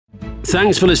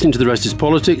Thanks for listening to The Rest is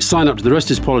Politics. Sign up to The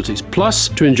Rest is Politics Plus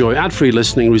to enjoy ad-free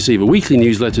listening, receive a weekly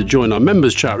newsletter, join our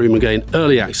members' chat room and gain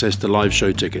early access to live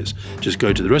show tickets. Just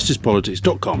go to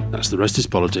therestispolitics.com. That's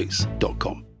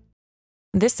therestispolitics.com.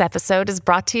 This episode is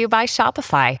brought to you by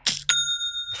Shopify.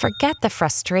 Forget the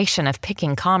frustration of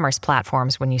picking commerce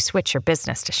platforms when you switch your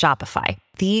business to Shopify,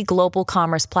 the global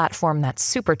commerce platform that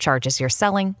supercharges your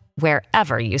selling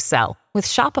wherever you sell. With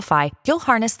Shopify, you'll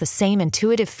harness the same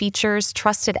intuitive features,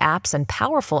 trusted apps, and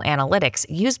powerful analytics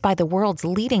used by the world's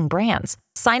leading brands.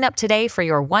 Sign up today for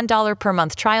your $1 per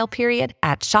month trial period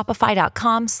at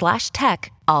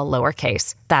shopify.com/tech, all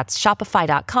lowercase. That's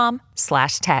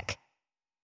shopify.com/tech.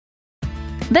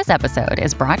 This episode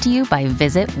is brought to you by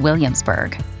Visit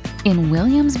Williamsburg. In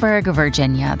Williamsburg,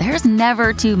 Virginia, there's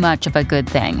never too much of a good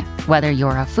thing. Whether you're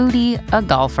a foodie, a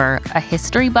golfer, a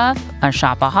history buff, a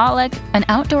shopaholic, an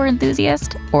outdoor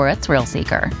enthusiast, or a thrill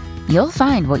seeker, you'll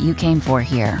find what you came for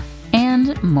here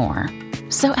and more.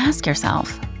 So ask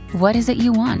yourself, what is it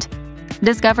you want?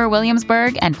 Discover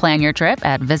Williamsburg and plan your trip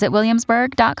at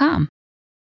visitwilliamsburg.com.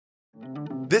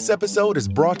 This episode is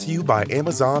brought to you by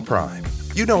Amazon Prime.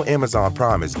 You know Amazon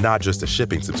Prime is not just a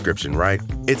shipping subscription, right?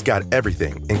 It's got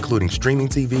everything, including streaming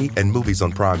TV and movies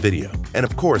on Prime Video. And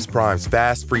of course, Prime's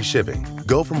fast, free shipping.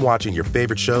 Go from watching your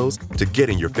favorite shows to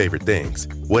getting your favorite things.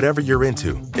 Whatever you're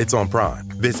into, it's on Prime.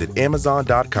 Visit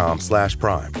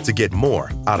amazon.com/prime to get more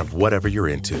out of whatever you're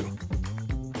into.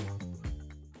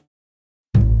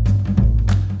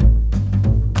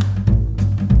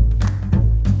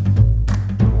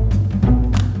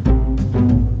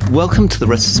 Welcome to The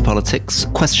Rest is Politics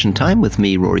Question Time with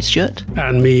me, Rory Stewart.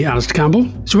 And me, Alistair Campbell.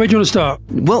 So where do you want to start?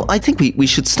 Well, I think we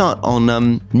should start on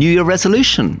New Year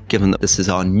resolution, given that this is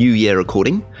our New Year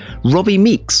recording. Robbie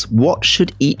Meeks, what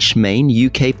should each main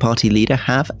UK party leader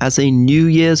have as a New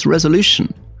Year's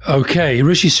resolution? Okay,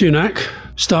 Rishi Sunak,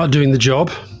 start doing the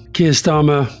job. Keir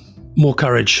Starmer, more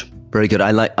courage. Very good.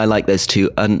 I like those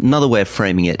two. Another way of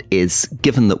framing it is,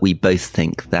 given that we both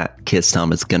think that Keir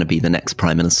Starmer is going to be the next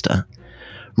Prime Minister,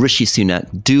 Rishi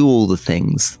Sunak, do all the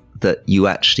things that you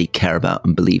actually care about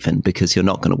and believe in, because you're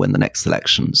not going to win the next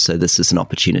election. So this is an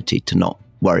opportunity to not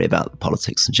worry about the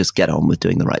politics and just get on with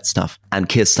doing the right stuff. And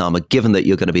Keir Starmer, given that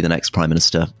you're going to be the next Prime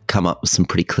Minister, come up with some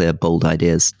pretty clear, bold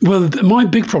ideas. Well, my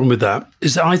big problem with that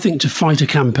is that I think to fight a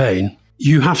campaign,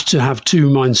 you have to have two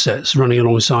mindsets running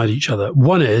alongside each other.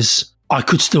 One is, I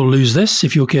could still lose this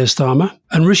if you're Keir Starmer.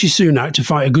 And Rishi Sunak, to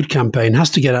fight a good campaign, has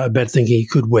to get out of bed thinking he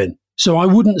could win. So I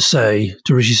wouldn't say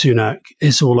to Rishi Sunak,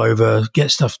 it's all over, get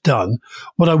stuff done.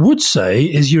 What I would say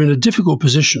is you're in a difficult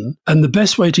position, and the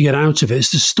best way to get out of it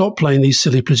is to stop playing these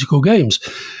silly political games.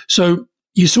 So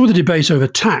you saw the debate over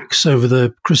tax over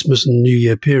the Christmas and New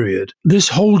Year period. This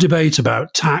whole debate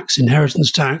about tax,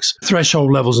 inheritance tax,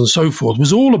 threshold levels and so forth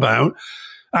was all about,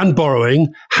 and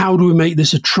borrowing, how do we make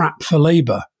this a trap for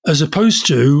Labour, as opposed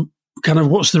to kind of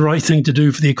what's the right thing to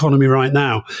do for the economy right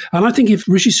now. And I think if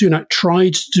Rishi Sunak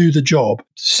tried to do the job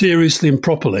seriously and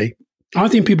properly, I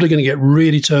think people are going to get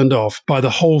really turned off by the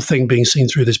whole thing being seen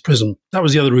through this prism. That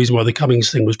was the other reason why the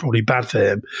Cummings thing was probably bad for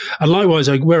him. And likewise,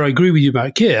 where I agree with you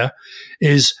about Keir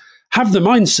is have the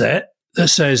mindset that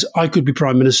says I could be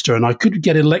Prime Minister and I could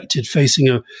get elected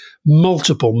facing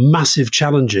multiple massive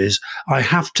challenges. I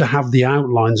have to have the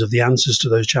outlines of the answers to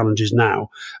those challenges now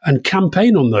and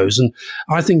campaign on those. And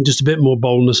I think just a bit more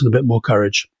boldness and a bit more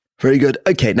courage. Very good.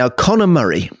 Okay, now Conor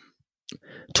Murray.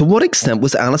 To what extent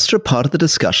was Alistair part of the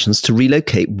discussions to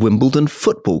relocate Wimbledon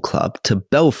Football Club to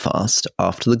Belfast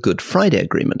after the Good Friday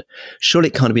Agreement? Surely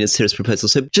it can't have been a serious proposal.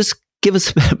 So just give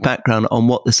us a bit of background on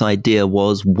what this idea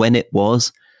was, when it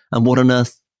was, and what on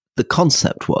earth the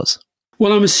concept was.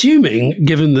 Well, I'm assuming,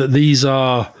 given that these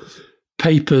are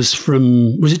papers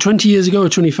from, was it 20 years ago or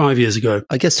 25 years ago?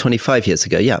 I guess 25 years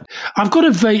ago, yeah. I've got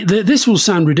this will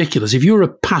sound ridiculous. If you're a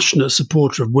passionate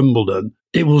supporter of Wimbledon,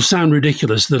 it will sound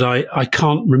ridiculous that I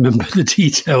can't remember the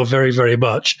detail very, very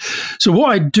much. So what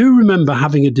I do remember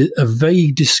having a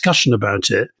vague discussion about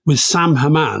it with Sam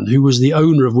Haman, who was the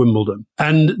owner of Wimbledon.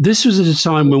 And this was at a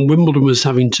time when Wimbledon was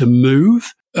having to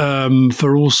move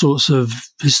for all sorts of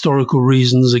historical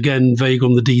reasons, again, vague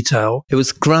on the detail. It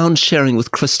was ground sharing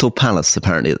with Crystal Palace,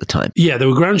 apparently, at the time. Yeah, they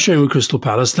were ground sharing with Crystal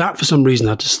Palace. That, for some reason,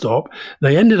 had to stop.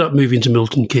 They ended up moving to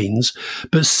Milton Keynes,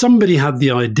 but somebody had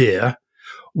the idea,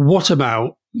 what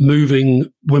about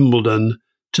moving Wimbledon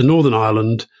to Northern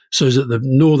Ireland so that the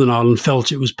Northern Ireland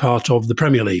felt it was part of the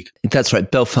Premier League? That's right.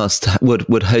 Belfast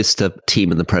would host a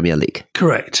team in the Premier League.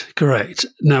 Correct.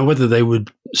 Now, whether they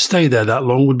would stay there that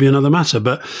long would be another matter,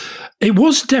 but it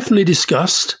was definitely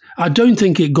discussed. I don't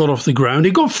think it got off the ground.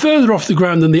 It got further off the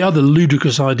ground than the other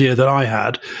ludicrous idea that I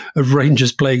had of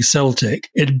Rangers playing Celtic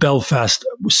at Belfast,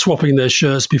 swapping their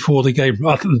shirts before the game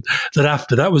rather than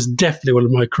after. That was definitely one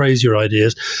of my crazier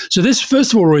ideas. So this,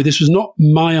 first of all, Roy, this was not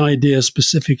my idea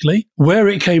specifically. Where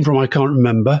it came from, I can't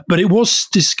remember, but it was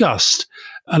discussed.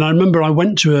 And I remember I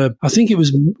went to I think it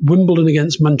was Wimbledon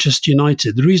against Manchester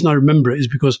United. The reason I remember it is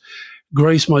because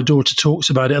Grace, my daughter, talks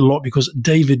about it a lot because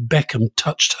David Beckham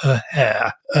touched her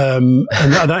hair. And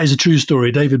that is a true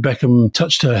story. David Beckham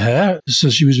touched her hair. So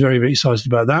she was very, very excited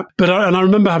about that. But I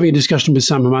remember having a discussion with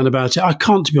Sam Haman about it.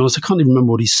 To be honest, I can't even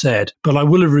remember what he said, but I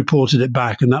will have reported it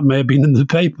back and that may have been in the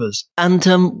papers. And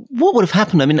what would have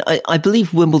happened? I mean, I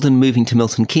believe Wimbledon moving to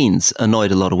Milton Keynes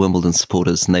annoyed a lot of Wimbledon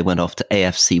supporters and they went off to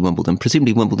AFC Wimbledon.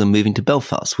 Presumably Wimbledon moving to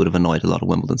Belfast would have annoyed a lot of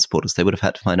Wimbledon supporters. They would have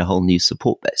had to find a whole new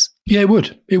support base. Yeah, it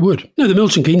would. It would. No, the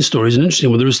Milton Keynes story is an interesting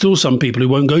one. There are still some people who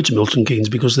won't go to Milton Keynes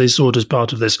because they saw it as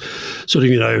part of this sort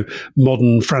of,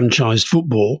 modern franchised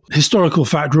football. Historical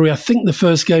fact, Rory, I think the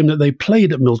first game that they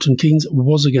played at Milton Keynes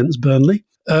was against Burnley.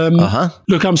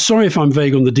 Look, I'm sorry if I'm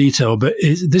vague on the detail, but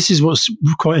this is what's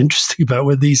quite interesting about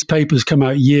when these papers come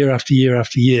out year after year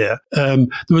after year. There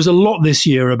was a lot this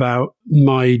year about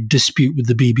my dispute with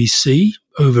the BBC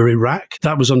over Iraq.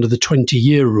 That was under the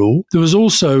 20-year rule. There was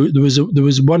also there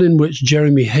was one in which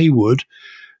Jeremy Haywood,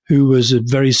 who was a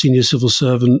very senior civil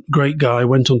servant, great guy,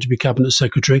 went on to be cabinet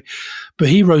secretary. But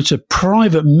he wrote a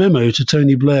private memo to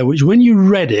Tony Blair, which when you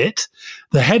read it,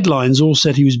 the headlines all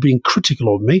said he was being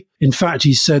critical of me. In fact,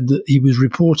 he said that he was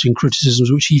reporting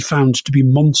criticisms which he found to be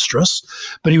monstrous.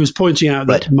 But he was pointing out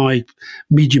that my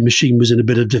media machine was in a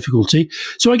bit of difficulty.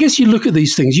 So I guess you look at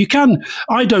these things.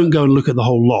 I don't go and look at the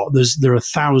whole lot. there are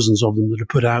thousands of them that are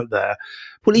put out there.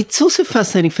 Well, it's also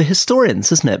fascinating for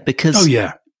historians, isn't it? Because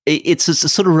it's a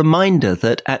sort of reminder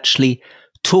that actually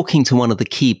talking to one of the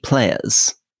key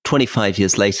players 25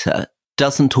 years later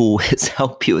doesn't always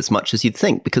help you as much as you'd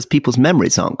think because people's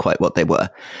memories aren't quite what they were.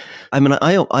 I mean,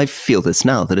 I feel this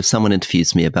now that if someone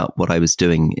interviews me about what I was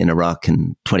doing in Iraq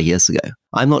 20 years ago,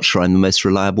 I'm not sure I'm the most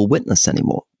reliable witness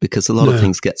anymore because a lot of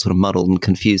things get sort of muddled and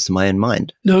confused in my own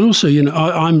mind. No, and also,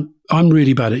 I'm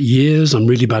really bad at years. I'm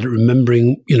really bad at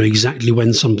remembering, exactly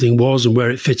when something was and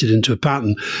where it fitted into a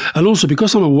pattern. And also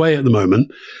because I'm away at the moment,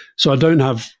 so I don't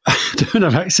have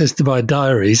access to my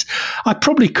diaries, I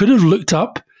probably could have looked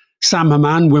up Sam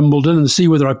Haman, Wimbledon, and see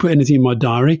whether I put anything in my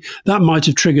diary. That might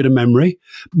have triggered a memory.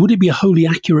 Would it be a wholly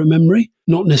accurate memory?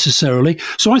 Not necessarily.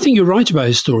 So I think you're right about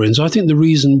historians. I think the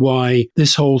reason why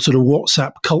this whole sort of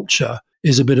WhatsApp culture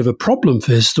is a bit of a problem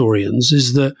for historians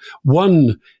is that,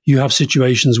 one, you have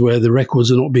situations where the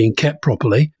records are not being kept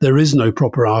properly. There is no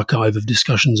proper archive of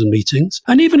discussions and meetings.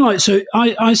 And even I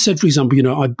said, for example,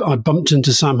 I bumped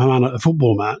into Sam Haman at a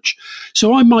football match.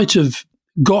 So I might have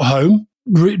got home,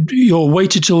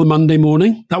 waited till the Monday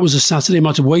morning. That was a Saturday. I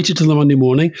might have waited till the Monday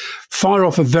morning, fire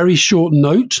off a very short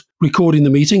note recording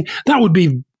the meeting. That would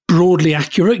be broadly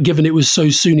accurate given it was so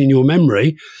soon in your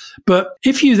memory. But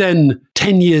if you then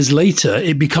 10 years later,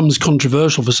 it becomes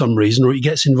controversial for some reason, or it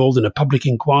gets involved in a public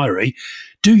inquiry,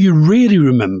 do you really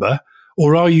remember,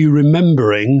 or are you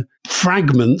remembering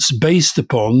fragments based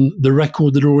upon the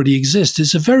record that already exists?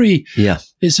 It's a very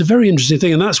interesting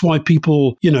thing. And that's why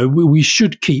people, we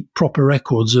should keep proper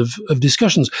records of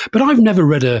discussions. But I've never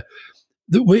read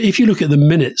if you look at the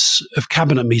minutes of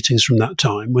cabinet meetings from that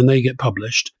time, when they get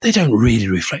published, they don't really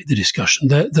reflect the discussion.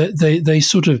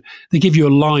 They give you a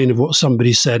line of what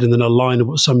somebody said and then a line of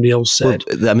what somebody else said.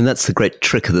 Well, I mean, that's the great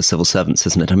trick of the civil servants,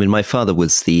 isn't it? I mean, my father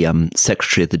was the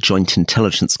secretary of the Joint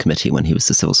Intelligence Committee when he was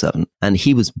the civil servant. And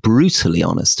he was brutally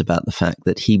honest about the fact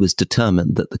that he was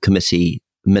determined that the committee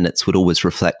minutes would always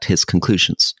reflect his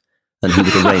conclusions. And he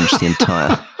would arrange the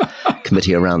entire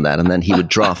committee around that. And then he would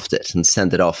draft it and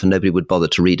send it off and nobody would bother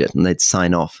to read it. And they'd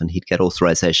sign off and he'd get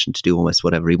authorization to do almost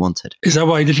whatever he wanted. Is that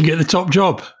why he didn't get the top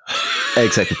job?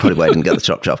 Exactly, probably why I didn't get the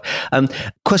top job.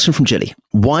 Question from Jilly.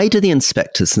 Why do the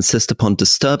inspectors insist upon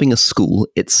disturbing a school,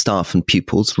 its staff and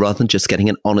pupils, rather than just getting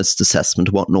an honest assessment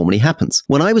of what normally happens?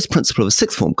 When I was principal of a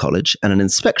sixth form college and an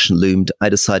inspection loomed, I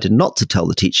decided not to tell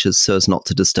the teachers so as not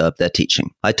to disturb their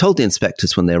teaching. I told the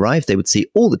inspectors when they arrived they would see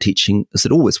all the teaching as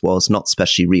it always was, not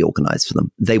specially reorganized for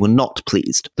them. They were not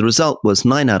pleased. The result was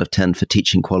 9 out of 10 for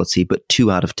teaching quality, but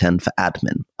 2 out of 10 for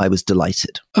admin. I was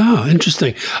delighted. Ah,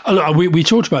 interesting. We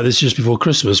talked about this just before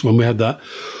Christmas when we had that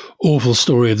awful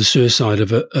story of the suicide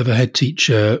of a head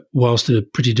teacher whilst a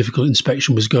pretty difficult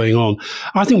inspection was going on.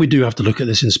 I think we do have to look at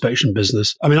this inspection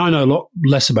business. I mean, I know a lot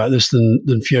less about this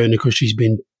than Fiona because she's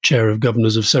been chair of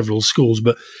governors of several schools,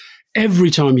 but every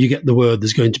time you get the word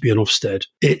there's going to be an Ofsted,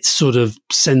 it sort of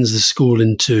sends the school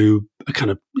into a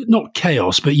kind of, not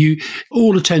chaos, but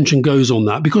all attention goes on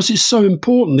that because it's so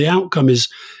important. The outcome is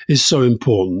so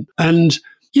important. And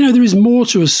there is more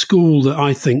to a school that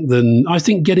I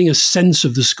think getting a sense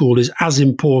of the school is as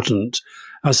important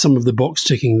as some of the box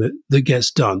ticking that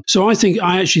gets done. So I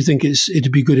actually think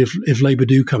it'd be good if Labour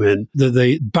do come in, that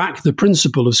they back the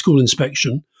principle of school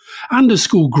inspection and of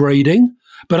school grading.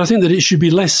 But I think that it should be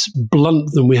less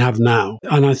blunt than we have now.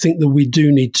 And I think that we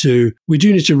do need to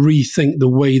rethink the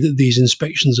way that these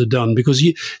inspections are done, because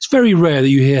it's very rare that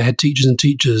you hear head teachers and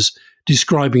teachers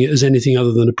describing it as anything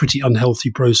other than a pretty unhealthy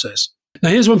process. Now,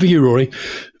 here's one for you, Rory.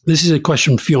 This is a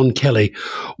question from Fionn Kelly.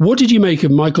 What did you make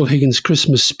of Michael Higgins'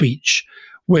 Christmas speech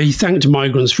where he thanked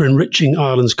migrants for enriching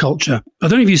Ireland's culture? I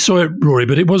don't know if you saw it, Rory,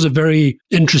 but it was a very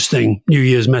interesting New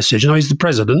Year's message. Now, he's the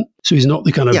president, so he's not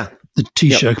the kind of the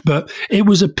Taoiseach, Yep. but it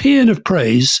was a paean of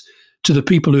praise to the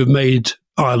people who have made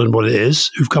Ireland what it is,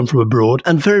 who've come from abroad.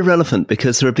 And very relevant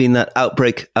because there had been that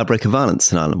outbreak of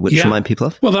violence in Ireland, which remind people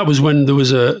of? Well, that was when there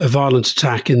was a violent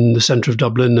attack in the centre of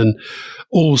Dublin and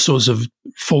all sorts of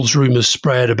false rumours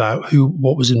spread about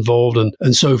what was involved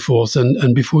and so forth.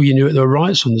 And before you knew it, there were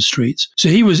riots on the streets. So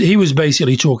he was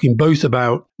basically talking both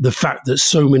about the fact that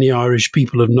so many Irish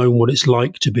people have known what it's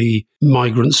like to be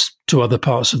migrants to other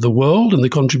parts of the world and the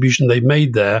contribution they've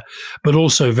made there, but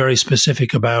also very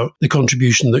specific about the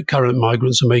contribution that current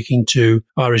migrants are making to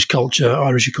Irish culture,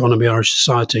 Irish economy, Irish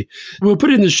society. We'll put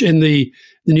it in the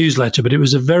newsletter, but it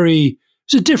was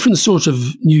it's a different sort of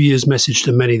New Year's message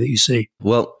to many that you see.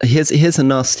 Well, here's a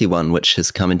nasty one which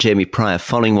has come in. Jamie Pryor,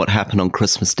 following what happened on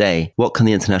Christmas Day, what can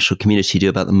the international community do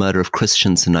about the murder of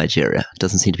Christians in Nigeria?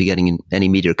 Doesn't seem to be getting any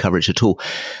media coverage at all.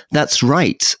 That's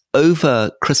right.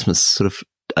 Over Christmas,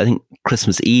 I think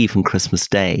Christmas Eve and Christmas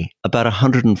Day, about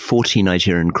 140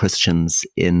 Nigerian Christians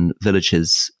in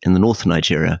villages in the north of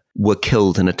Nigeria were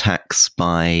killed in attacks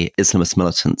by Islamist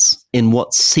militants in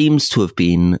what seems to have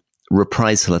been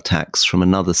reprisal attacks from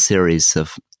another series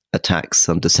of attacks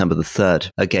on December the 3rd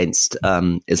against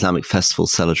Islamic festival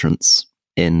celebrants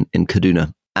in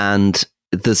Kaduna. And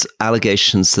there's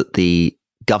allegations that the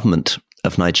government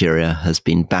of Nigeria has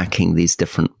been backing these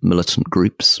different militant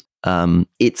groups.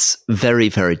 It's very,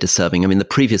 very disturbing. I mean, the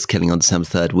previous killing on December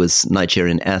 3rd was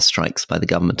Nigerian airstrikes by the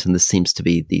government, and this seems to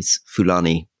be these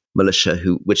Fulani militia,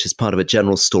 which is part of a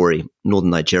general story, northern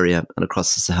Nigeria and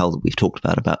across the Sahel that we've talked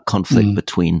about conflict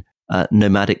between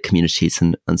nomadic communities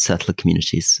and settler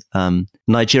communities.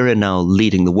 Nigeria now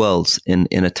leading the world in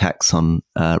attacks on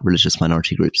religious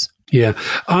minority groups. Yeah,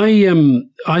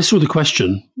 I saw the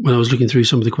question when I was looking through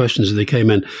some of the questions as they came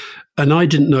in, and I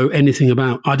didn't know anything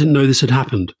I didn't know this had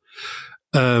happened.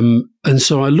 And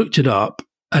so I looked it up,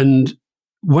 and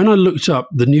when I looked up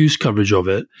the news coverage of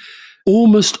it,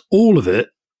 almost all of it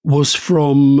was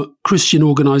from Christian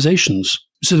organizations.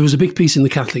 So there was a big piece in the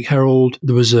Catholic Herald.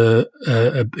 There was a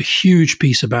huge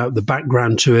piece about the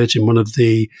background to it in one of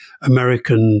the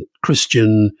American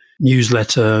Christian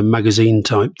newsletter magazine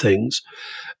type things.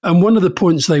 And one of the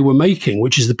points they were making,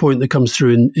 which is the point that comes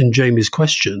through in Jamie's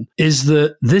question, is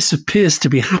that this appears to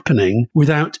be happening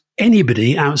without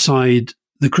anybody outside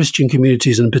the Christian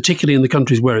communities, and particularly in the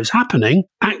countries where it's happening,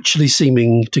 actually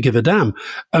seeming to give a damn.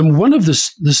 And one of the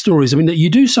stories, I mean, you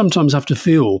do sometimes have to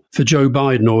feel for Joe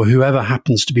Biden or whoever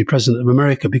happens to be president of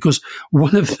America, because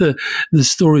one of the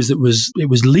stories it was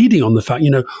leading on the fact,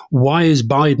 why is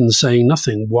Biden saying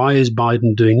nothing? Why is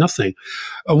Biden doing nothing?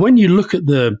 And when you look at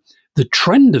the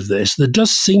trend of this, there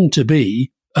does seem to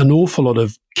be an awful lot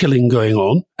of killing going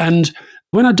on. And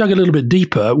when I dug a little bit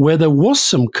deeper, where there was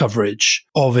some coverage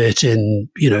of it in,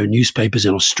 newspapers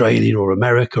in Australia or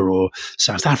America or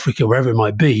South Africa, wherever it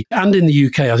might be, and in the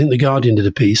UK, I think The Guardian did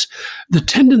a piece, the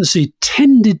tendency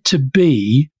tended to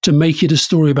be to make it a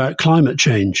story about climate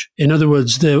change. In other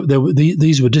words,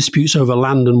 these were disputes over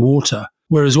land and water.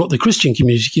 Whereas what the Christian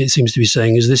community seems to be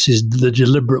saying is this is the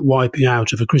deliberate wiping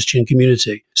out of a Christian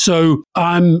community. So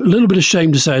I'm a little bit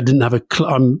ashamed to say I didn't have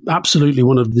I'm absolutely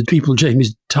one of the people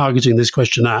Jamie's targeting this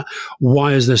question at.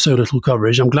 Why is there so little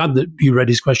coverage? I'm glad that you read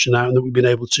his question out and that we've been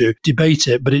able to debate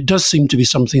it, but it does seem to be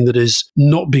something that is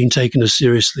not being taken as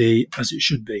seriously as it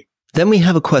should be. Then we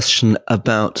have a question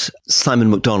about Simon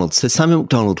MacDonald. So Simon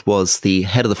MacDonald was the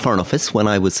head of the Foreign Office when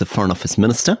I was the Foreign Office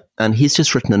Minister, and he's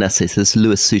just written an essay. So this is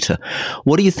Lewis Souter.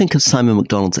 What do you think of Simon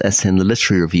MacDonald's essay in the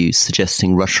Literary Review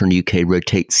suggesting Russia and UK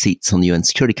rotate seats on the UN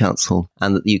Security Council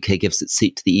and that the UK gives its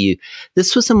seat to the EU?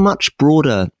 This was a much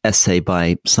broader essay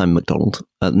by Simon MacDonald,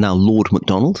 now Lord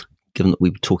MacDonald, given that we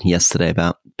were talking yesterday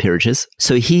about peerages.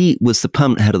 So he was the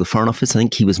permanent head of the Foreign Office. I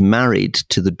think he was married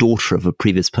to the daughter of a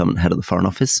previous permanent head of the Foreign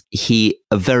Office.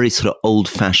 A very sort of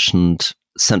old-fashioned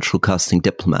central casting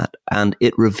diplomat, and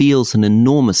it reveals an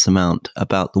enormous amount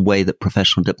about the way that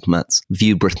professional diplomats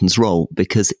view Britain's role,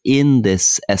 because in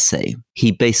this essay, he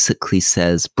basically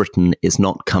says Britain is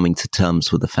not coming to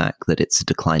terms with the fact that it's a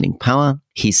declining power.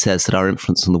 He says that our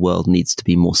influence on the world needs to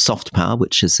be more soft power,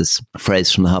 which is this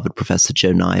phrase from the Harvard professor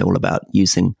Joe Nye, all about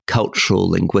using cultural,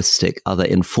 linguistic, other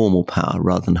informal power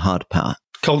rather than hard power.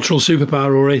 Cultural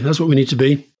superpower, Rory. That's what we need to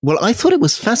be. Well, I thought it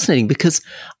was fascinating because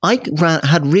I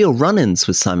had real run-ins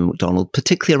with Simon MacDonald,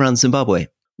 particularly around Zimbabwe,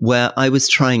 where I was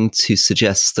trying to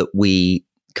suggest that we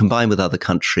combine with other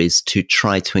countries to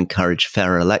try to encourage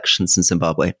fairer elections in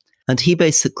Zimbabwe. And he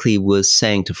basically was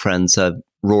saying to friends,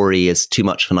 Rory is too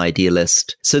much of an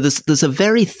idealist. So there's a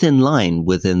very thin line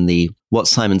within what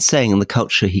Simon's saying and the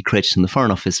culture he created in the Foreign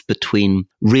Office between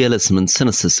realism and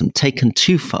cynicism. Taken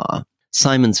too far,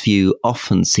 Simon's view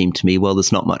often seemed to me, well,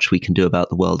 there's not much we can do about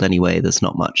the world anyway. There's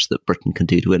not much that Britain can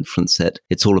do to influence it.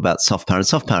 It's all about soft power. And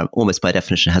soft power, almost by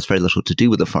definition, has very little to do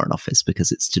with the Foreign Office because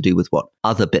it's to do with what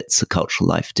other bits of cultural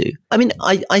life do. I mean,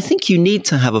 I think you need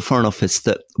to have a Foreign Office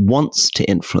that wants to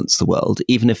influence the world,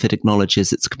 even if it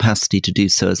acknowledges its capacity to do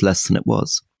so as less than it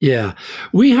was. Yeah.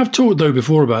 We have talked, though,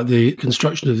 before about the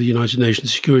construction of the United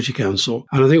Nations Security Council.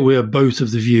 And I think we are both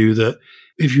of the view that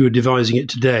if you were devising it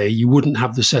today, you wouldn't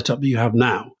have the setup that you have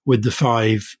now with the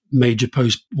 5 major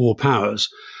post-war powers.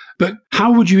 But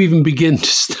how would you even begin to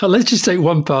start? Let's just take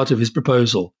one part of his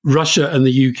proposal. Russia and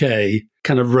the UK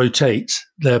kind of rotate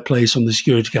their place on the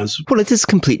Security Council. Well, it is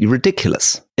completely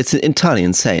ridiculous. It's entirely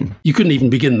insane. You couldn't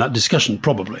even begin that discussion,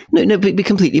 probably. No, it'd be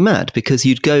completely mad because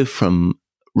you'd go from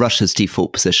Russia's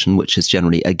default position, which is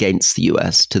generally against the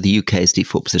US, to the UK's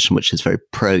default position, which is very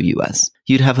pro-US.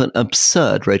 You'd have an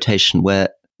absurd rotation where,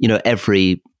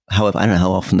 however, I don't know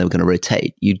how often they were going to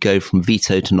rotate. You'd go from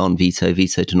veto to non-veto,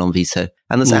 veto to non-veto.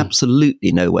 And there's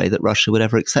absolutely no way that Russia would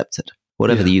ever accept it,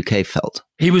 whatever the UK felt.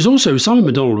 He was also, Simon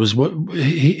MacDonald was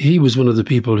he was one of the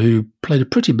people who played a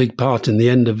pretty big part in the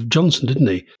end of Johnson, didn't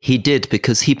he? He did,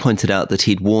 because he pointed out that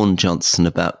he'd warned Johnson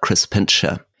about Chris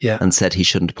Pincher. Yeah. And said he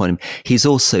shouldn't appoint him. He's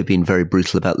also been very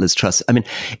brutal about Liz Truss. I mean,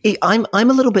 I'm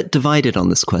a little bit divided on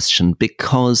this question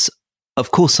because, of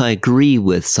course, I agree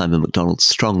with Simon MacDonald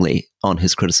strongly on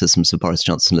his criticisms of Boris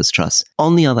Johnson and Liz Truss.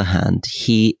 On the other hand,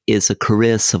 he is a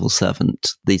career civil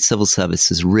servant. The civil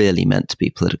service is really meant to be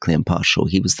politically impartial.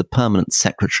 He was the permanent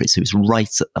secretary, so he was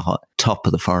right at the top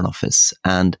of the Foreign Office.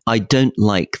 And I don't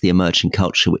like the emerging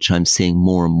culture, which I'm seeing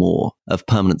more and more, of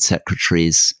permanent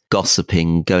secretaries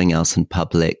gossiping, going out in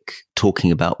public,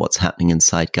 talking about what's happening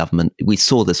inside government. We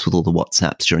saw this with all the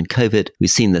WhatsApps during COVID.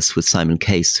 We've seen this with Simon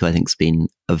Case, who I think has been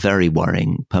a very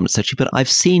worrying permanent secretary. But I've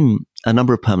seen a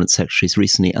number of permanent secretaries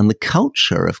recently, and the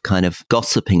culture of kind of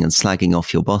gossiping and slagging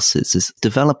off your bosses is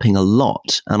developing a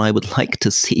lot. And I would like to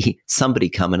see somebody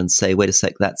come in and say, wait a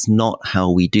sec, that's not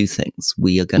how we do things.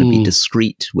 We are going to be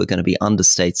discreet. We're going to be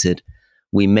understated.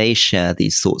 We may share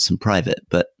these thoughts in private,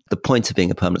 but the point of being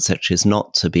a permanent secretary is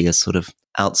not to be a sort of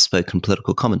outspoken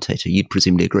political commentator. You'd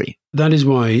presumably agree. That is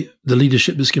why the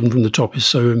leadership that's given from the top is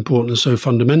so important and so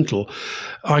fundamental.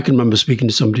 I can remember speaking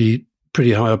to somebody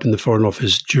pretty high up in the Foreign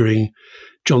Office during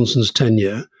Johnson's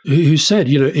tenure who said,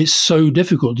 it's so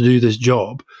difficult to do this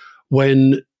job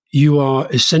when you are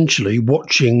essentially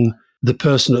watching the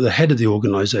person at the head of the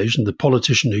organization, the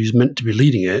politician who's meant to be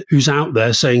leading it, who's out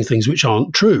there saying things which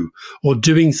aren't true or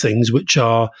doing things which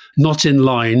are not in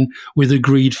line with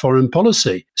agreed foreign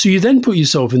policy. So you then put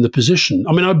yourself in the position.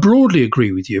 I mean, I broadly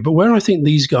agree with you, but where I think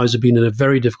these guys have been in a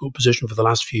very difficult position for the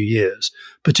last few years,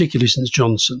 particularly since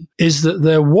Johnson, is that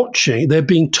they're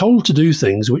being told to do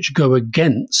things which go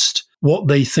against what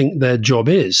they think their job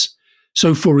is.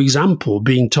 So, for example,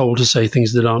 being told to say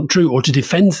things that aren't true or to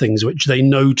defend things which they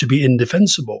know to be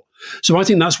indefensible. So I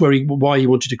think that's why he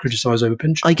wanted to criticise over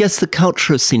Pincher. I guess the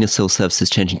culture of senior civil service is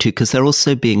changing too, because they're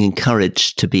also being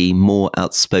encouraged to be more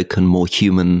outspoken, more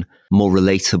human, more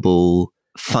relatable,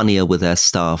 funnier with their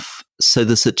staff. So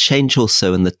there's a change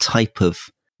also in the type of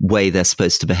way they're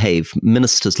supposed to behave.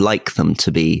 Ministers like them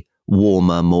to be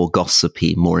warmer, more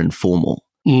gossipy, more informal.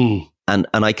 And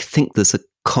I think there's a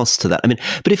cost to that. I mean,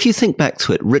 but if you think back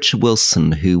to it, Richard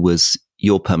Wilson, who was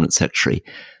your permanent secretary,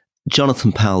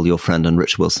 Jonathan Powell, your friend, and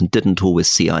Richard Wilson didn't always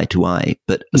see eye to eye.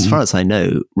 But as far as I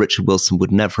know, Richard Wilson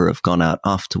would never have gone out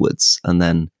afterwards and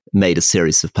then made a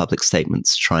series of public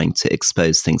statements trying to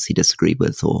expose things he disagreed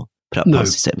with or put up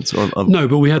policy statements. No,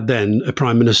 but we had then a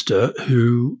prime minister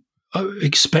who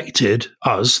expected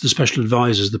us, the special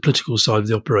advisors, the political side of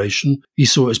the operation. He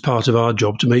saw it as part of our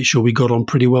job to make sure we got on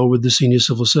pretty well with the senior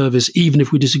civil service, even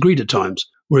if we disagreed at times.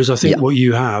 Whereas I think what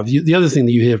you have, the other thing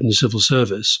that you hear from the civil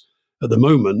service at the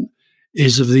moment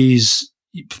is of these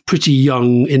pretty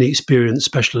young, inexperienced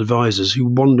special advisors who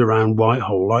wander around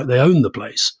Whitehall like they own the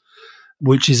place,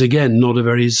 which is, again, not a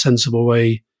very sensible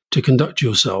way to conduct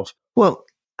yourself. Well,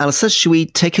 Alistair, should we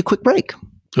take a quick break?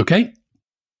 Okay.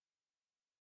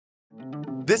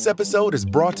 This episode is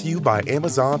brought to you by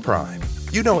Amazon Prime.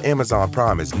 You know Amazon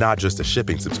Prime is not just a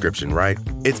shipping subscription, right?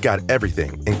 It's got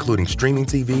everything, including streaming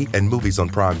TV and movies on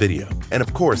Prime Video. And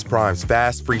of course, Prime's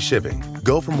fast, free shipping.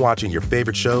 Go from watching your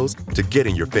favorite shows to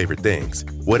getting your favorite things.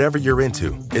 Whatever you're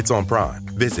into, it's on Prime.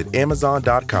 Visit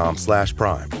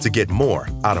Amazon.com/Prime to get more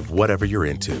out of whatever you're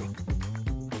into.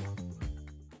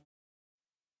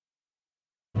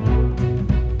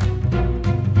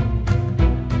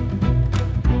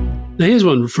 Now, here's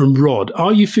one from Rod.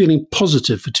 Are you feeling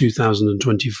positive for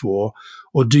 2024,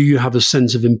 or do you have a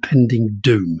sense of impending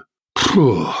doom?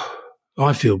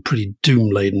 I feel pretty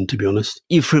doom-laden, to be honest.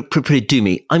 You feel pretty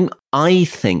doomy. I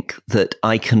think that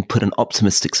I can put an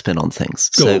optimistic spin on things.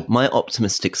 So my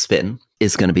optimistic spin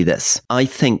is going to be this. I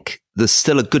think there's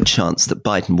still a good chance that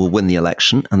Biden will win the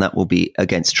election, and that will be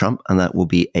against Trump, and that will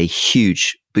be a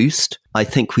huge boost. I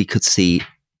think we could see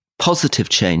positive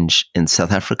change in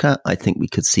South Africa. I think we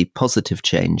could see positive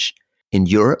change in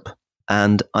Europe.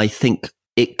 And I think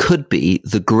it could be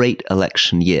the great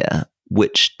election year,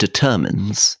 which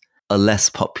determines a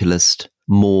less populist,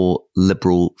 more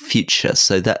liberal future.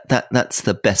 So that's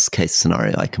the best case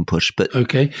scenario I can push. But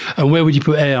okay. And where would you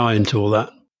put AI into all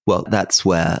that? Well, that's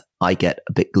where I get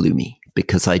a bit gloomy,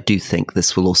 because I do think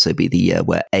this will also be the year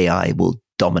where AI will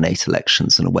dominate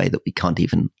elections in a way that we can't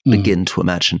even begin to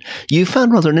imagine. You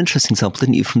found rather an interesting example,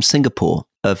 didn't you, from Singapore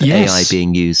of AI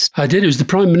being used? I did. It was the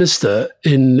Prime Minister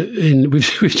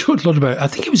we've talked a lot about, I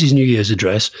think it was his New Year's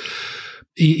address.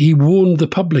 He warned the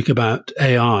public about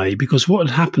AI, because what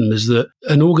had happened is that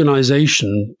an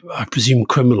organization, I presume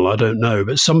criminal, I don't know,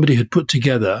 but somebody had put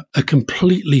together a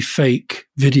completely fake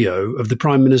video of the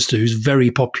Prime Minister, who's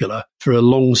very popular. For a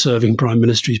long-serving Prime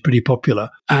Minister, he's pretty popular.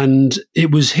 And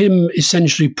it was him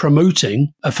essentially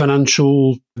promoting a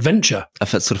financial venture. A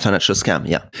sort of financial scam,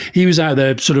 yeah. He was out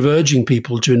there sort of urging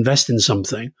people to invest in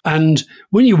something. And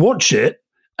when you watch it,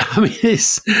 I mean,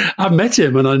 I've met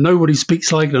him and I know what he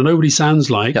speaks like and I know what he sounds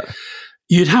like. Yep.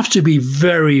 You'd have to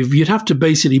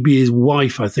basically be his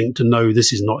wife, I think, to know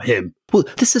this is not him. Well,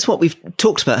 this is what we've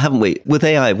talked about, haven't we? With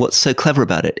AI, what's so clever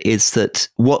about it is that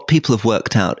what people have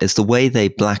worked out is the way they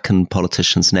blacken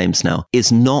politicians' names now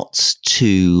is not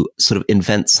to sort of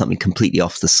invent something completely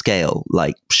off the scale,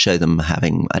 like show them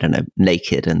having, I don't know,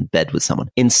 naked in bed with someone.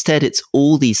 Instead, it's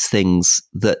all these things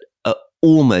that are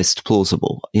almost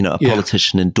plausible. You know, a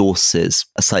politician endorses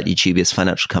a slightly dubious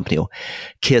financial company, or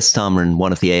Keir Starmer in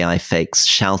one of the AI fakes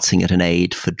shouting at an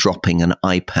aide for dropping an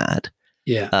iPad.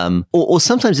 Yeah. Or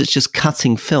sometimes it's just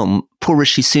cutting film. Poor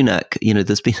Rishi Sunak, you know,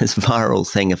 there's been this viral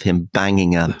thing of him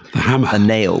banging a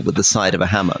nail with the side of a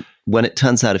hammer. When it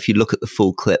turns out, if you look at the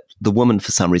full clip, the woman,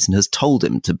 for some reason, has told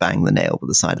him to bang the nail with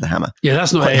the side of the hammer. Yeah,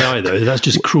 that's not AI, though. That's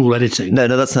just cruel editing. No,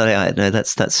 that's not AI. No,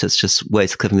 that's just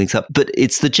ways of clipping things up. But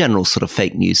it's the general sort of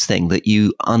fake news thing that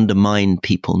you undermine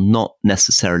people, not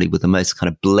necessarily with the most kind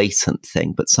of blatant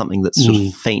thing, but something that's sort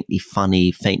of faintly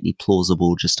funny, faintly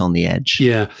plausible, just on the edge.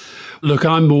 Yeah. Look,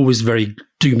 I'm always very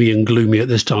doomy and gloomy at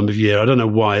this time of year. I don't know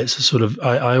why. It's a sort of,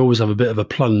 I always have a bit of a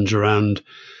plunge around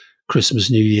Christmas,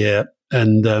 New Year.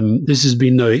 And this has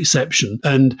been no exception.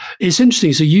 And it's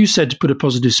interesting. So you said, to put a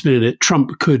positive spin in it,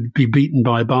 Trump could be beaten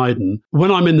by Biden.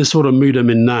 When I'm in the sort of mood I'm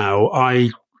in now, I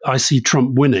see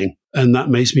Trump winning, and that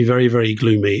makes me very, very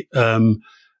gloomy. And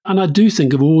I do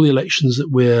think of all the elections that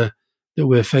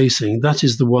we're facing, that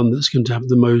is the one that's going to have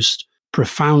the most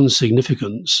profound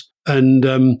significance.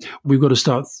 And we've got to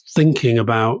start thinking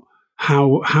about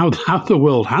how the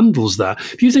world handles that.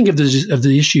 If you think of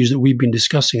the issues that we've been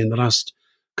discussing in the last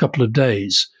couple of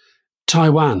days,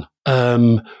 Taiwan,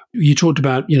 you talked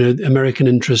about, you know, American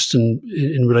interests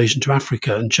in relation to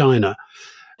Africa and China.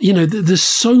 You know, there's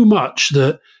so much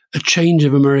that a change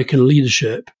of American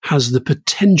leadership has the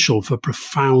potential for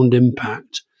profound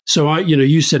impact. So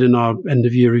you said in our end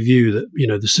of year review that, you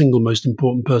know, the single most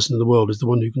important person in the world is the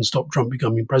one who can stop Trump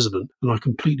becoming president. And I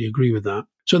completely agree with that.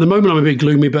 So at the moment I'm a bit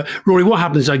gloomy, but Rory, what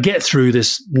happens is I get through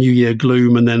this New Year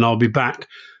gloom and then I'll be back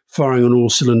firing on all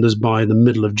cylinders by the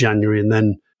middle of January, and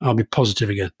then I'll be positive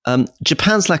again.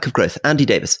 Japan's lack of growth. Andy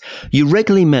Davis, you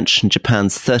regularly mention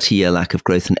Japan's 30-year lack of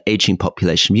growth and aging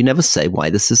population. You never say why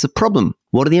this is a problem.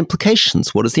 What are the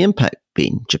implications? What is the impact?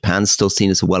 been. Japan's still seen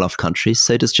as a well-off country.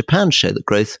 So does Japan show that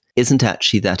growth isn't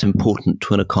actually that important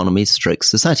to an economy stroke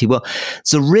society? Well,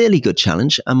 it's a really good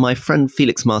challenge. And my friend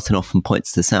Felix Martin often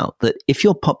points this out, that if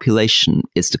your population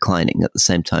is declining at the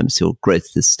same time as your growth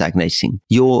is stagnating,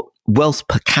 your wealth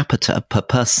per capita per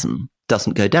person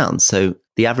doesn't go down. So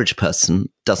the average person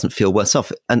doesn't feel worse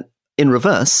off. And in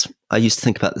reverse, I used to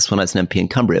think about this when I was an MP in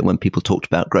Cumbria, when people talked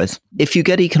about growth. If you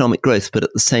get economic growth, but at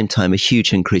the same time a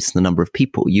huge increase in the number of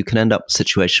people, you can end up in a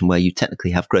situation where you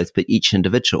technically have growth, but each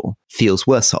individual feels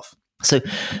worse off. So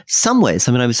some ways,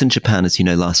 I was in Japan, as you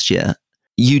know, last year.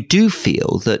 You do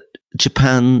feel that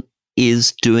Japan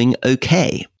is doing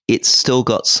okay. It's still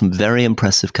got some very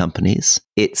impressive companies.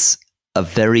 It's a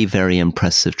very, very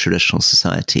impressive traditional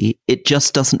society. It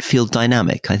just doesn't feel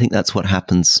dynamic. I think that's what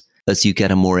happens as you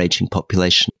get a more aging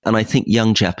population. And I think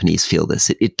young Japanese feel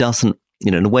this. It doesn't,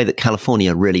 in a way that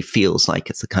California really feels like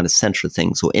it's the kind of center of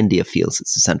things, or India feels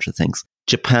it's the center of things.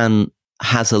 Japan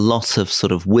has a lot of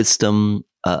sort of wisdom,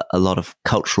 a lot of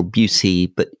cultural beauty,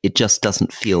 but it just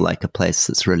doesn't feel like a place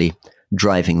that's really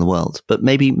driving the world. But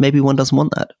maybe one doesn't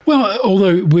want that. Well,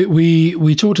 although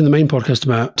we talked in the main podcast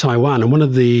about Taiwan, and one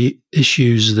of the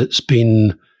issues that's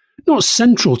been not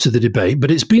central to the debate,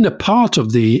 but it's been a part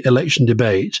of the election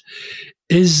debate,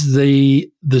 is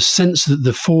the sense that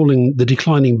the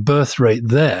declining birth rate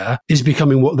there is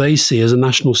becoming what they see as a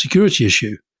national security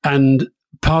issue. And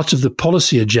part of the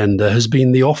policy agenda has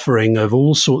been the offering of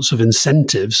all sorts of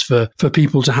incentives for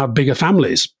people to have bigger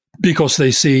families, because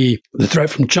they see the threat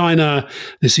from China,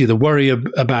 they see the worry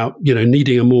about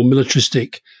needing a more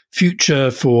militaristic future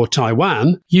for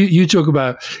Taiwan. You talk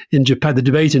about in Japan, the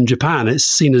debate in Japan, it's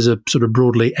seen as a sort of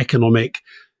broadly economic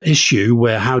issue,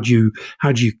 where how do you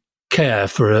care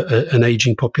for an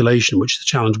aging population, which is the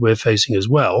challenge we're facing as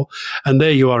well. And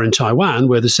there you are in Taiwan,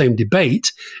 where the same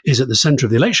debate is at the center of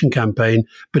the election campaign,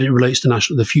 but it relates to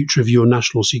the future of your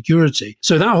national security.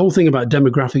 So that whole thing about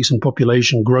demographics and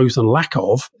population growth and lack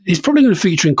of is probably going to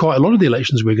feature in quite a lot of the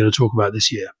elections we're going to talk about this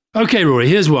year. Okay, Rory,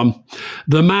 here's one.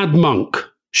 The Mad Monk.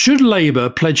 Should Labour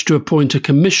pledge to appoint a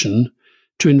commission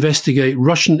to investigate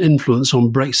Russian influence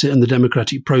on Brexit and the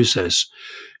democratic process?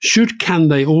 Can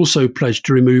they also pledge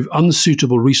to remove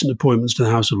unsuitable recent appointments to the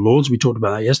House of Lords? We talked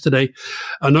about that yesterday.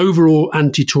 An overall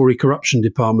anti-Tory corruption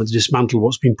department to dismantle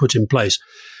what's been put in place.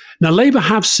 Now, Labour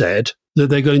have said that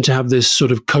they're going to have this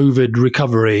sort of COVID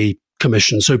recovery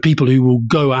commission, so people who will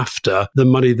go after the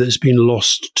money that's been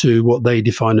lost to what they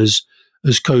define as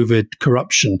COVID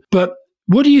corruption. But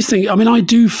what do you think? I know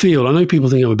people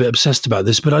think I'm a bit obsessed about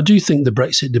this, but I do think the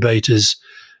Brexit debate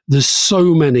there's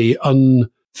so much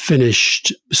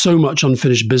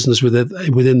unfinished business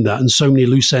within that, and so many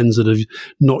loose ends that have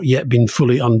not yet been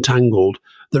fully untangled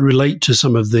that relate to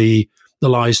some of the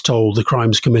lies told, the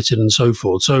crimes committed, and so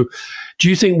forth. So do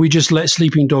you think we just let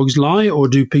sleeping dogs lie, or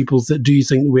do you think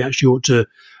that we actually ought to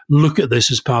look at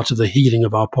this as part of the healing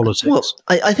of our politics? Well,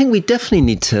 I think we definitely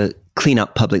need to clean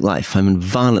up public life. I'm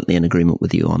violently in agreement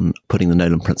with you on putting the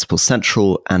Nolan Principles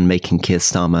central and making Keir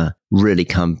Starmer really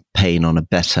campaign on a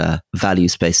better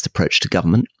values-based approach to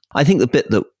government. I think the bit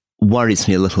that worries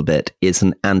me a little bit is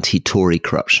an anti-Tory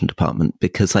corruption department,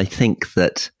 because I think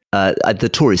that the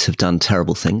Tories have done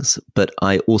terrible things, but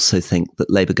I also think that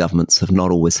Labour governments have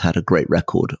not always had a great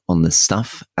record on this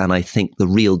stuff. And I think the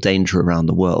real danger around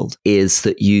the world is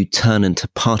that you turn into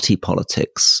party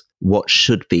politics what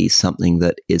should be something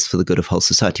that is for the good of whole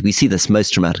society. We see this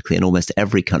most dramatically in almost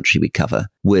every country we cover,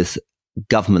 with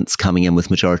governments coming in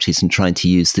with majorities and trying to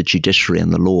use the judiciary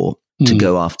and the law to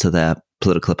go after their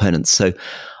political opponents. So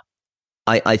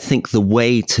I think the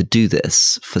way to do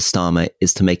this for Starmer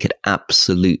is to make it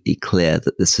absolutely clear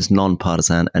that this is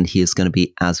non-partisan, and he is going to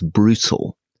be as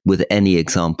brutal with any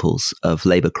examples of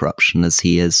Labour corruption as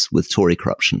he is with Tory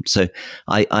corruption. So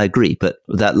I agree, but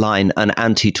that line, an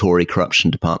anti-Tory corruption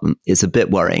department, is a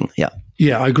bit worrying. Yeah.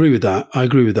 Yeah, I agree with that.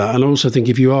 And I also think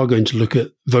if you are going to look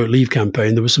at Vote Leave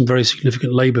campaign, there were some very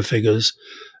significant Labour figures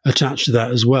attached to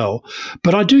that as well.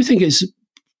 But I do think it's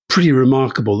pretty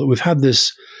remarkable that we've had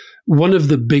this, one of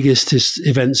the biggest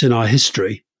events in our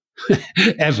history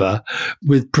ever,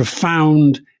 with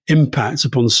profound impacts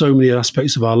upon so many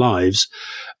aspects of our lives.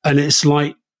 And it's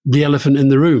like the elephant in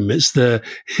the room.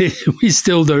 We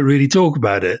still don't really talk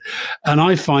about it. And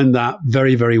I find that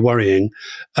very, very worrying.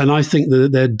 And I think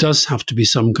that there does have to be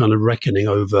some kind of reckoning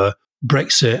over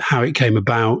Brexit, how it came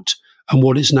about, and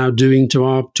what it's now doing to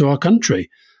our country.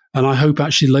 And I hope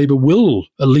actually Labour will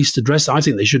at least address it. I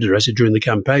think they should address it during the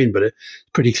campaign, but it's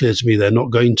pretty clear to me they're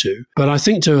not going to. But I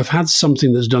think to have had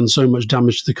something that's done so much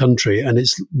damage to the country, and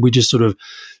we just sort of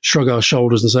shrug our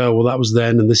shoulders and say, oh, well, that was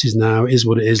then and this is now, it is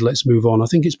what it is, let's move on. I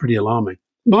think it's pretty alarming.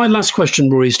 My last question,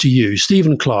 Rory, is to you,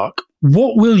 Stephen Clark.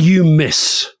 What will you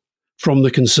miss from the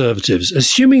Conservatives?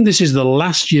 Assuming this is the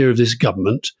last year of this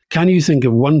government, can you think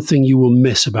of one thing you will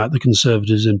miss about the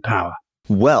Conservatives in power?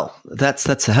 Well, that's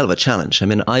a hell of a challenge. I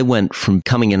mean, I went from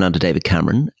coming in under David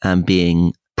Cameron and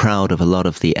being proud of a lot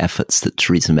of the efforts that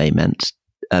Theresa May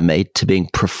made to being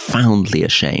profoundly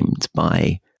ashamed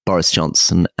by Boris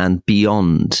Johnson and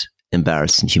beyond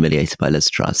embarrassed and humiliated by Liz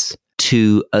Truss,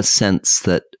 to a sense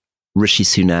that Rishi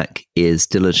Sunak is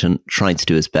diligent, trying to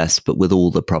do his best, but with all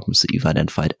the problems that you've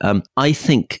identified. I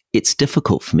think it's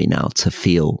difficult for me now to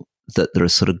feel that there are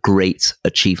sort of great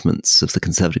achievements of the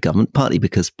Conservative government, partly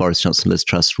because Boris Johnson and Liz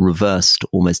Truss reversed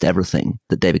almost everything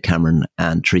that David Cameron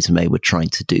and Theresa May were trying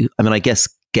to do. I mean, I guess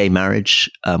gay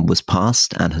marriage was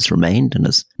passed and has remained and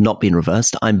has not been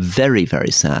reversed. I'm very,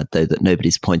 very sad, though, that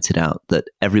nobody's pointed out that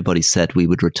everybody said we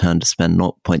would return to spend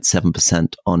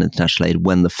 0.7% on international aid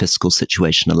when the fiscal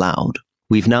situation allowed.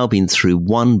 We've now been through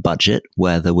one budget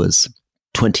where there was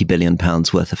 £20 billion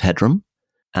worth of headroom,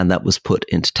 and that was put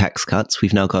into tax cuts.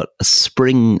 We've now got a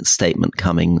spring statement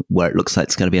coming where it looks like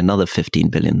it's going to be another 15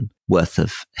 billion worth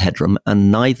of headroom.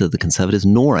 And neither the Conservatives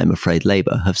nor, I'm afraid,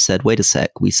 Labour have said, wait a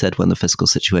sec, we said when the fiscal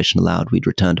situation allowed, we'd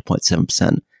return to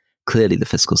 0.7%. Clearly the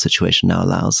fiscal situation now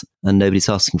allows, and nobody's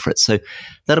asking for it. So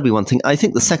that'll be one thing. I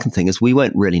think the second thing is we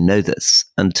won't really know this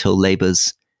until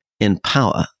Labour's in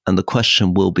power. And the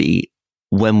question will be,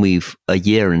 when we've a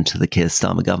year into the Keir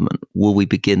Starmer government, will we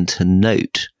begin to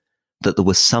note that there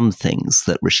were some things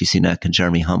that Rishi Sunak and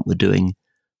Jeremy Hunt were doing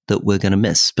that we're going to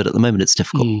miss. But at the moment, it's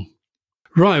difficult.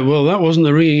 Right. Well, that wasn't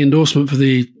a ringing endorsement for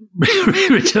the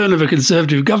return of a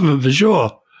Conservative government, for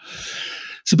sure.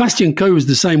 Sebastian Coe was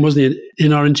the same, wasn't he?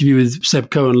 In our interview with Seb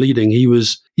Cohen leading,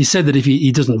 he said that if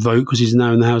he doesn't vote because he's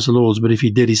now in the House of Lords, but if he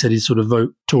did, he said he'd sort of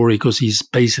vote Tory because he's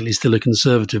basically still a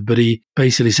Conservative, but he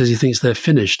basically says he thinks they're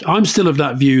finished. I'm still of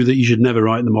that view that you should never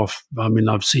write them off. I mean,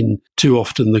 I've seen too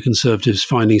often the Conservatives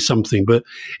finding something, but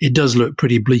it does look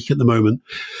pretty bleak at the moment.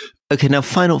 Okay, now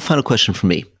final question from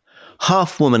me.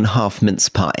 Half woman, half mince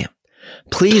pie.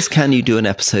 Please, can you do an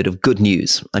episode of good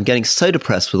news? I'm getting so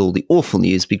depressed with all the awful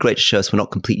news. It'd be great to show us we're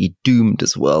not completely doomed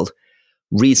as a world.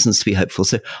 Reasons to be hopeful.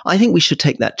 So I think we should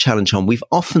take that challenge on. We've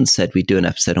often said we'd do an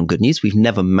episode on good news. We've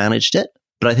never managed it,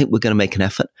 but I think we're going to make an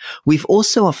effort. We've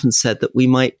also often said that we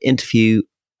might interview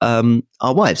our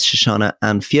wives, Shoshana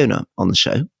and Fiona, on the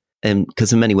show,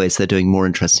 because in many ways they're doing more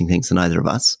interesting things than either of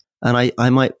us. And I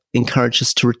might encourage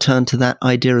us to return to that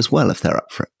idea as well, if they're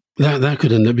up for it. That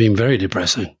could end up being very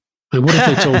depressing. And what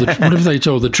if they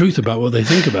told the truth about what they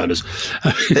think about us?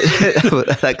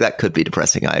 That could be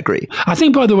depressing. I agree. I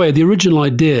think, by the way, the original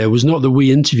idea was not that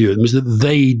we interview them; it was that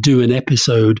they do an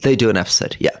episode. They do an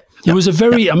episode. Yeah. There was a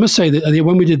very, I must say that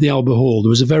when we did the Albert Hall, there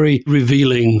was a very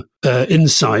revealing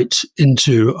insight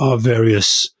into our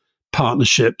various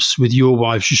partnerships with your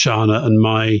wife Shoshana and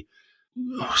my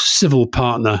civil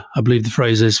partner, I believe the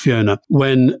phrase is, Fiona,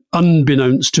 when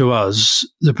unbeknownst to us,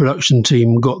 the production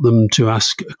team got them to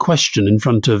ask a question in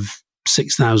front of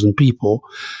 6,000 people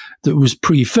that was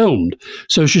pre-filmed.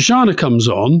 So Shoshana comes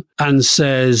on and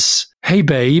says, "Hey,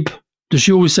 babe." Does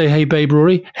she always say, "Hey, babe,"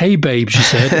 Rory? "Hey, babe," she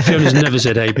said. Fiona's never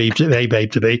said, "Hey, babe," to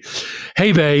me.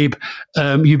 "Hey, babe,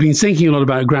 you've been thinking a lot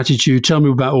about gratitude. Tell me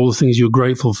about all the things you're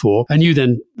grateful for." And you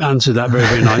then answer that very,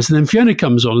 very nice. And then Fiona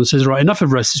comes on and says, "Right, enough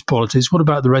of rest is politics. What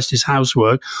about the rest is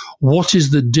housework? What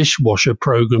is the dishwasher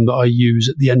program that I use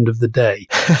at the end of the day?"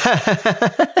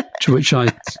 To which I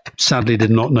sadly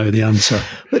did not know the answer.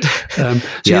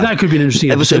 That could be an interesting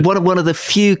episode. It was one of the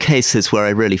few cases where I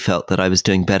really felt that I was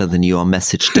doing better than you on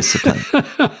message discipline.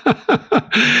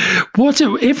 What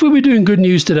if we were doing good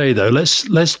news today, though?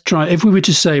 Let's try. If we were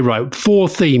to say, right, 4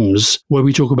 themes where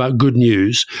we talk about good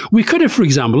news, we could have, for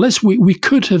example, we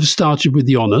could have started with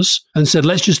the honours and said,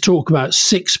 let's just talk about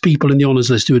 6 people in the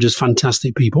honours list who are just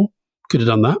fantastic people. Could have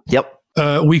done that. Yep.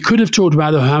 We could have talked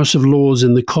about the House of Lords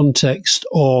in the context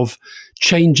of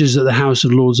changes that the House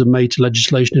of Lords have made to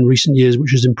legislation in recent years,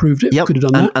 which has improved it. Yep. Could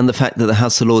have done that. And the fact that the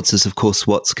House of Lords is, of course,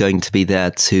 what's going to be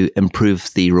there to improve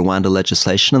the Rwanda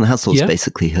legislation. And the House of Lords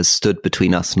basically has stood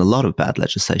between us and a lot of bad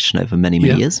legislation over many,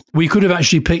 many years. We could have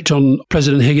actually picked on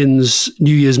President Higgins'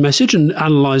 New Year's message and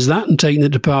analysed that and taken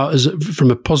it apart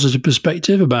from a positive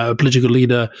perspective about a political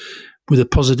leader with a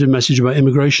positive message about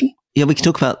immigration. Yeah, we can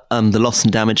talk about the loss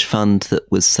and damage fund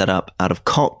that was set up out of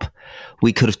COP.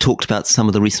 We could have talked about some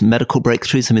of the recent medical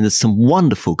breakthroughs. I mean, there's some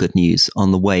wonderful good news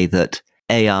on the way that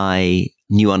AI,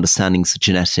 new understandings of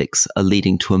genetics are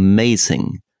leading to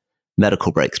amazing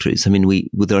medical breakthroughs. I mean,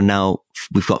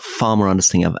 we've got far more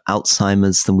understanding of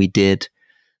Alzheimer's than we did.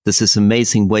 There's this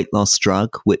amazing weight loss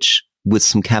drug, which with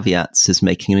some caveats, is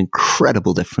making an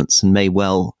incredible difference and may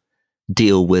well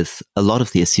deal with a lot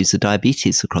of the issues of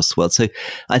diabetes across the world. So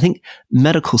I think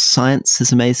medical science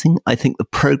is amazing. I think the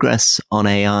progress on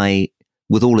AI,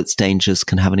 with all its dangers,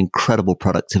 can have an incredible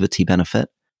productivity benefit.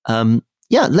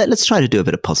 Let's try to do a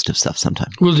bit of positive stuff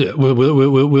sometime. We'll do it.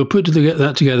 We'll put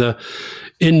that together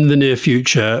in the near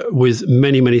future with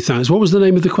many, many thanks. What was the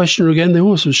name of the questioner again? There are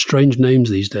all sorts of strange names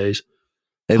these days.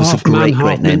 It was half a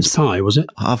great mince name. Pie, was it?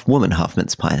 Half woman, half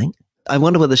mince pie, I think. I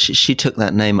wonder whether she took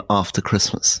that name after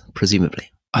Christmas,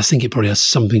 presumably. I think it probably has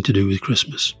something to do with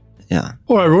Christmas. Yeah.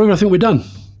 All right, Roy, I think we're done.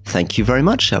 Thank you very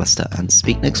much, Alistair, and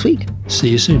speak next week. See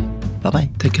you soon. Bye-bye.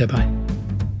 Take care, bye.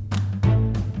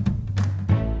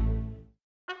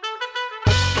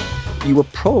 You were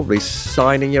probably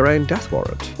signing your own death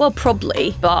warrant. Well,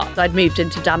 probably, but I'd moved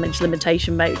into damage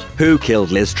limitation mode. Who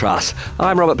killed Liz Truss?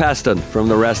 I'm Robert Peston from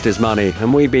The Rest Is Money,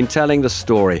 and we've been telling the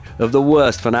story of the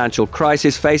worst financial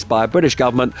crisis faced by a British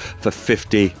government for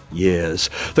 50 years.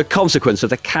 The consequence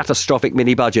of the catastrophic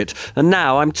mini-budget. And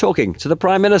now I'm talking to the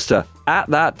Prime Minister. At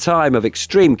that time of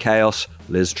extreme chaos,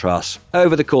 Liz Truss.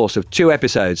 Over the course of 2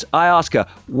 episodes, I ask her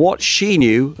what she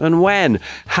knew and when,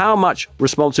 how much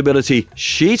responsibility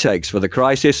she takes for the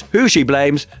crisis, who she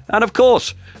blames, and of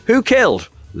course, who killed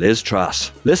Liz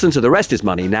Truss. Listen to The Rest Is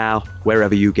Money now,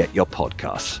 wherever you get your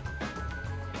podcasts.